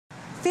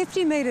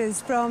50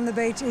 metres from the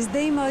beach is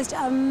the most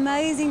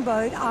amazing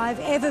boat I've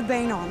ever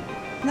been on.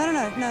 No,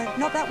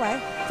 not that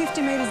way.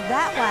 50 metres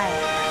that way.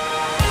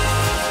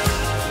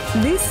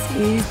 This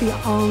is the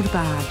Old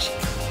Barge,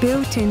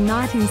 built in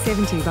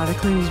 1970 by the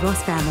Clooney's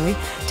Ross family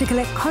to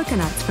collect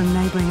coconuts from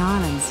neighbouring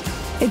islands.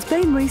 It's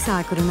been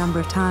recycled a number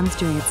of times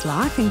during its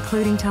life,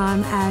 including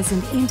time as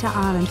an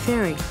inter-island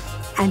ferry.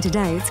 And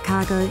today its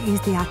cargo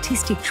is the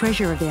artistic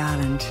treasure of the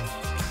island.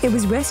 It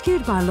was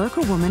rescued by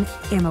local woman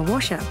Emma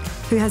Washer,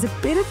 who has a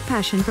bit of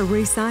passion for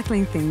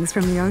recycling things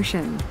from the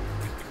ocean.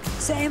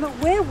 So Emma,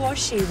 where was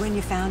she when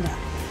you found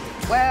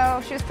her?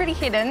 Well, she was pretty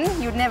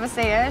hidden. You'd never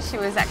see her. She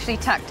was actually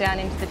tucked down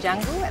into the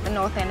jungle at the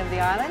north end of the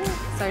island.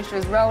 So she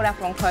was rolled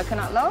up on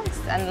coconut logs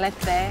and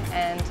left there,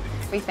 and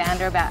we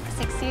found her about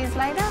 6 years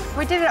later.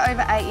 We did it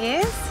over 8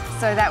 years.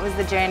 So that was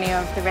the journey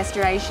of the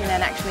restoration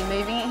and actually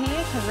moving it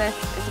here, because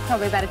it's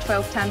probably about a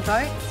 12-tonne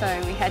boat, so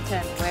we had to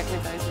work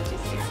with those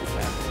logistics as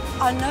well.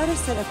 I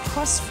noticed that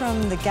across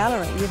from the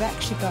gallery you've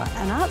actually got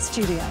an art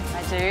studio.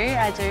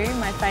 I do,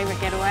 my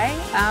favourite getaway.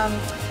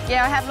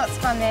 Yeah, I have lots of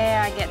fun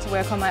there. I get to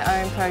work on my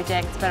own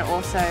projects, but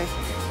also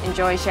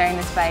enjoy sharing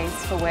the space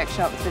for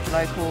workshops with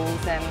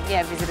locals and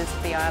visitors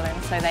to the island,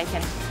 so they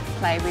can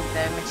play with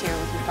the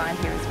materials we find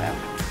here as well.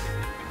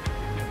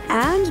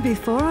 And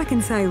before I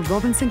can say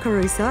Robinson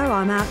Crusoe,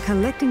 I'm out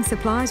collecting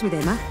supplies with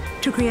Emma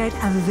to create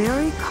a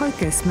very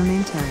Cocos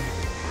memento.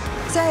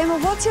 So Emma,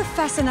 what's your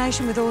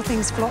fascination with all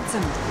things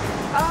Flotsam?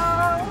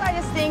 Oh, I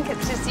just think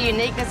it's just the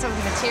uniqueness of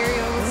the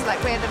materials,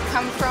 like where they've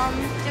come from,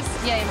 just,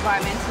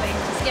 environmentally,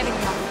 just getting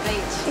them off the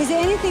beach. Is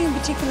there anything in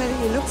particular that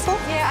you look for?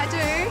 Yeah, I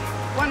do.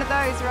 One of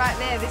those right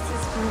there, this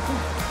is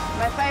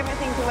my favourite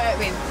thing to work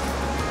with,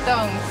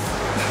 thongs.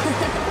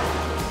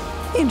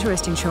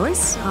 Interesting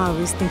choice. I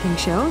was thinking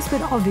shells,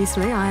 but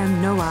obviously I am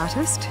no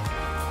artist.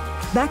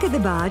 Back at the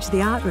barge,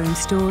 the art room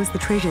stores the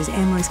treasures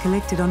Emma has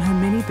collected on her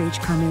many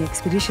beachcombing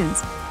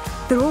expeditions.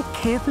 They're all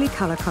carefully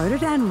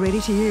colour-coded and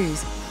ready to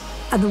use.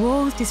 And the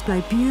walls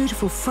display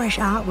beautiful, fresh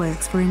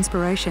artworks for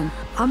inspiration.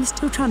 I'm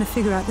still trying to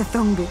figure out the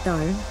thong bit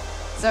though.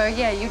 So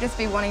you'll just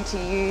be wanting to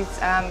use,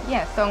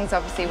 thongs.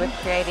 Obviously we're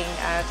creating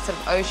sort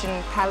of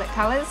ocean palette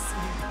colours.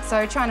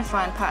 So trying to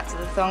find parts of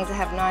the thongs that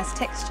have nice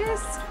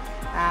textures.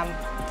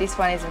 This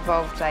one is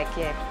involved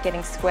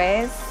getting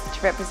squares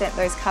to represent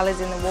those colours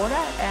in the water,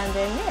 and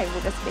then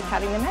we'll just be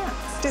cutting them out.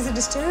 Does it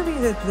disturb you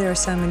that there are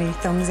so many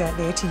thongs out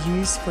there to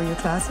use for your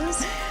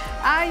classes?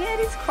 Yeah, it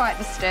is quite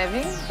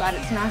disturbing, but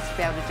it's nice to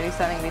be able to do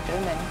something with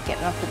them and get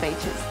them off the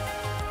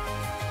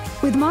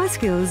beaches. With my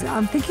skills,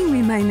 I'm thinking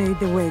we may need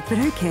the week, but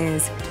who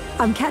cares?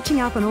 I'm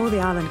catching up on all the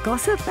island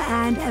gossip,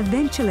 and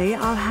eventually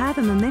I'll have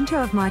a memento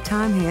of my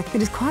time here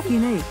that is quite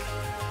unique.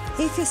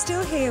 If you're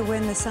still here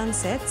when the sun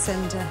sets,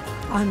 and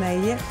I may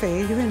yet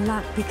be, you're in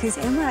luck, because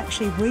Emma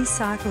actually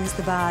recycles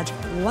the barge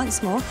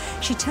once more.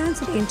 She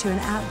turns it into an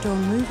outdoor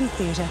movie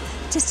theatre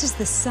just as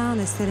the sun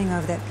is setting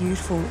over that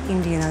beautiful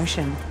Indian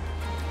Ocean.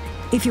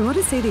 If you want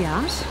to see the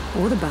art,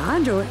 or the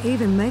barge, or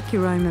even make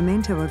your own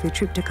memento of your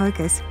trip to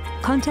Cocos,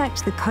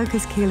 contact the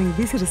Cocos Keeling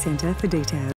Visitor Centre for details.